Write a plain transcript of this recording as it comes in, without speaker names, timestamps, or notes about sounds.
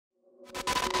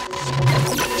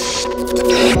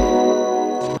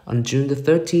On June the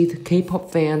 30th,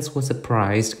 K-pop fans were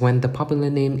surprised when the popular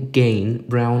name Gain,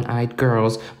 Brown Eyed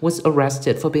Girls, was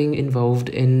arrested for being involved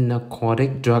in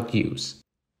narcotic drug use.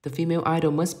 The female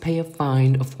idol must pay a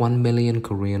fine of 1 million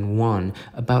Korean won,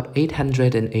 about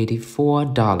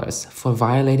 $884, for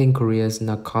violating Korea's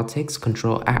Narcotics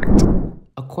Control Act.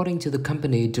 According to the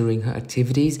company, during her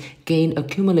activities, Gain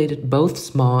accumulated both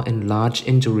small and large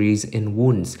injuries and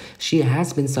wounds. She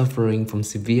has been suffering from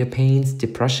severe pains,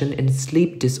 depression, and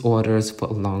sleep disorders for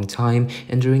a long time,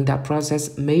 and during that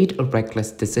process made a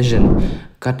reckless decision.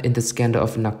 Caught in the scandal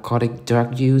of narcotic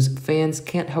drug use, fans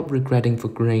can't help regretting for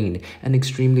Gain, an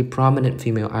extremely prominent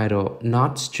female idol,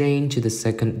 not strange to the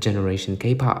second-generation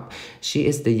K-pop. She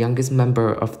is the youngest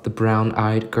member of the Brown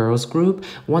Eyed Girls group,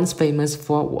 once famous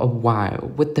for a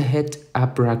while with the hit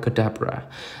Abracadabra.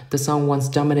 The song once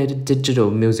dominated digital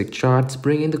music charts,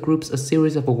 bringing the group a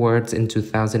series of awards in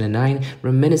 2009.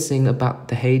 Reminiscing about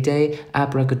the heyday,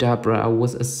 Abracadabra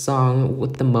was a song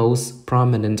with the most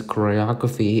prominent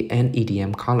choreography and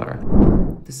EDM color.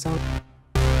 The song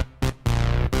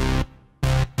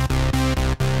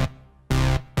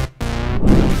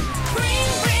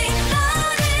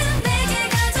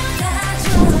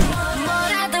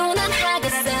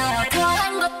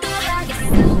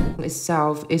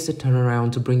itself is a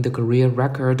turnaround to bring the career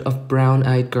record of Brown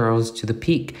Eyed Girls to the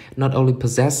peak. Not only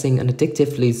possessing an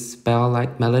addictively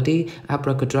spell-like melody,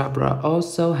 Abracadabra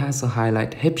also has a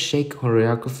highlight hip shake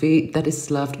choreography that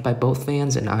is loved by both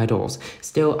fans and idols,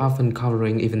 still often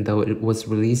covering even though it was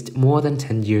released more than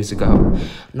 10 years ago.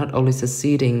 Not only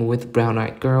succeeding with Brown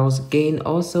Eyed Girls, Gain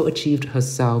also achieved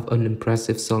herself an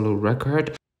impressive solo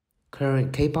record.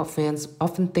 Current K-pop fans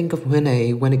often think of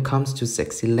Hyunhae when it comes to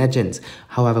sexy legends.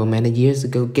 However, many years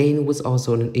ago, Gain was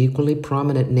also an equally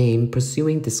prominent name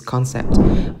pursuing this concept.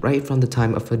 Right from the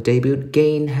time of her debut,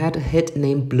 Gain had a hit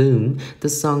named Bloom. The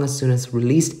song, as soon as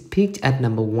released, peaked at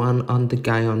 #1 on the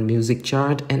Gaon Music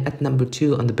Chart and at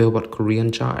 #2 on the Billboard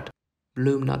Korean chart.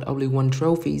 Bloom not only won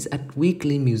trophies at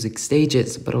weekly music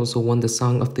stages, but also won the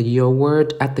Song of the Year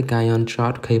award at the Gaon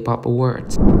Chart K-pop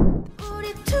Awards.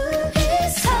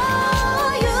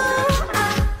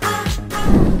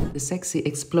 The sexy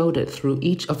exploded through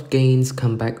each of Gain's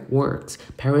comeback works.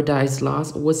 Paradise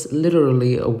Lost was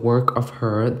literally a work of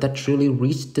her that truly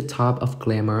reached the top of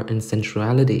glamour and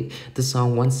sensuality. The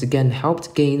song once again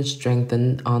helped Gain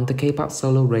strengthen on the K-pop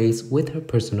solo race with her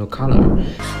personal color.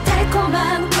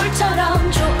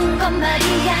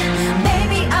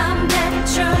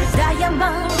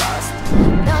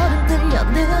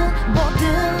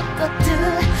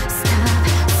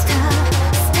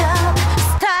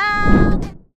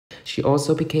 She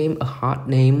also became a hot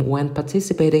name when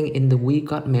participating in the We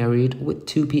Got Married with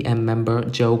 2PM member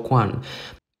Jo Kwon.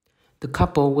 The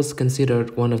couple was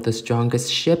considered one of the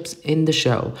strongest ships in the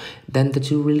show. Then the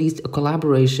two released a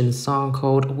collaboration song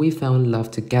called We Found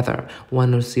Love Together,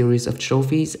 won a series of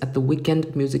trophies at the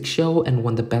Weekend Music Show, and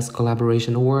won the Best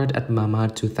Collaboration Award at MAMA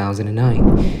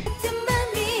 2009.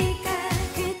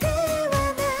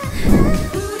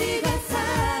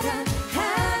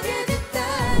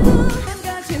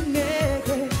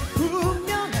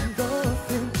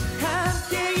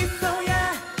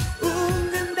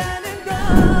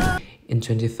 In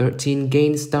 2013,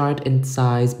 Gain starred in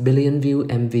Psy's billion-view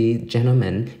MV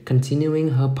Gentleman, continuing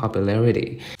her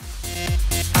popularity.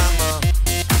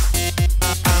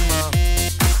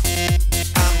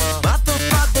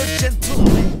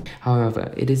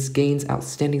 However, it is Gain's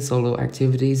outstanding solo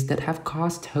activities that have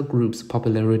caused her group's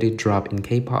popularity drop in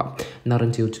K-pop. Not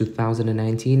until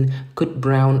 2019 could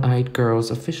Brown Eyed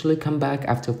Girls officially come back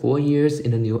after 4 years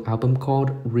in a new album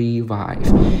called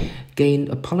Revive. Gain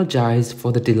apologized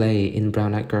for the delay in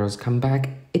Brown Eyed Girls' comeback.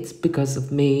 It's because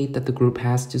of me that the group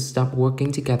has to stop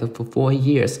working together for 4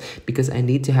 years because I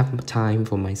need to have time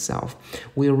for myself.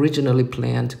 We originally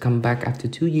planned to come back after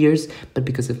 2 years, but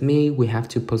because of me, we have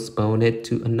to postpone it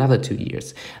to another 2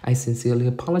 years. I sincerely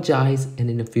apologize, and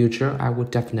in the future, I will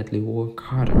definitely work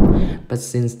harder. But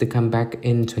since the comeback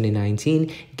in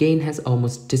 2019, Gain has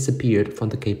almost disappeared from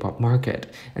the K-pop market.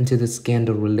 Until the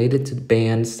scandal related to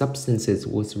banned substances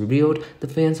was revealed, the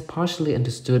fans partially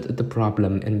understood the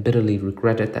problem and bitterly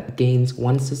regretted that Gain's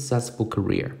once successful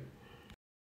career.